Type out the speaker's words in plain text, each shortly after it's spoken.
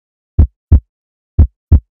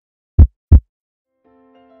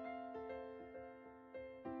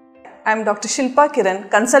I am Dr. Shilpa Kiran,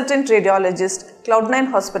 Consultant Radiologist, Cloudnine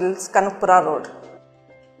Hospitals, Kanakapura Road.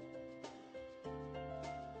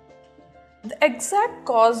 The exact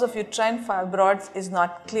cause of uterine fibroids is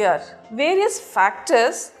not clear. Various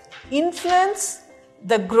factors influence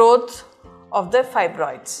the growth of the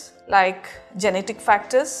fibroids, like genetic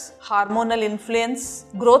factors, hormonal influence,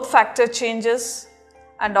 growth factor changes,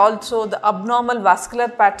 and also the abnormal vascular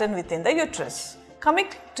pattern within the uterus. Coming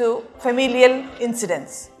to familial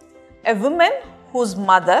incidence. A woman whose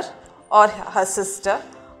mother or her sister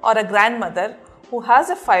or a grandmother who has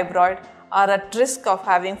a fibroid are at risk of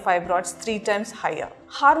having fibroids 3 times higher.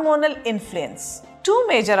 Hormonal influence. 2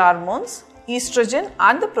 major hormones, estrogen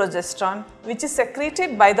and the progesterone, which is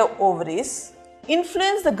secreted by the ovaries,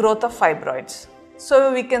 influence the growth of fibroids.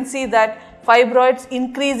 So we can see that fibroids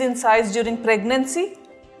increase in size during pregnancy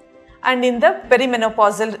and in the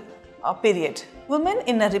perimenopausal period. Women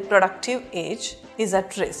in a reproductive age is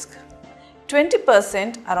at risk.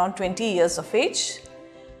 20% around 20 years of age,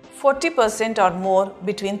 40% or more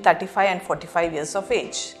between 35 and 45 years of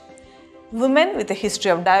age. Women with a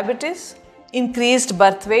history of diabetes, increased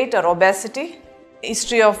birth weight or obesity,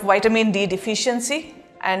 history of vitamin D deficiency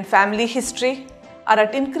and family history are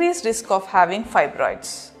at increased risk of having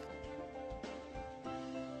fibroids.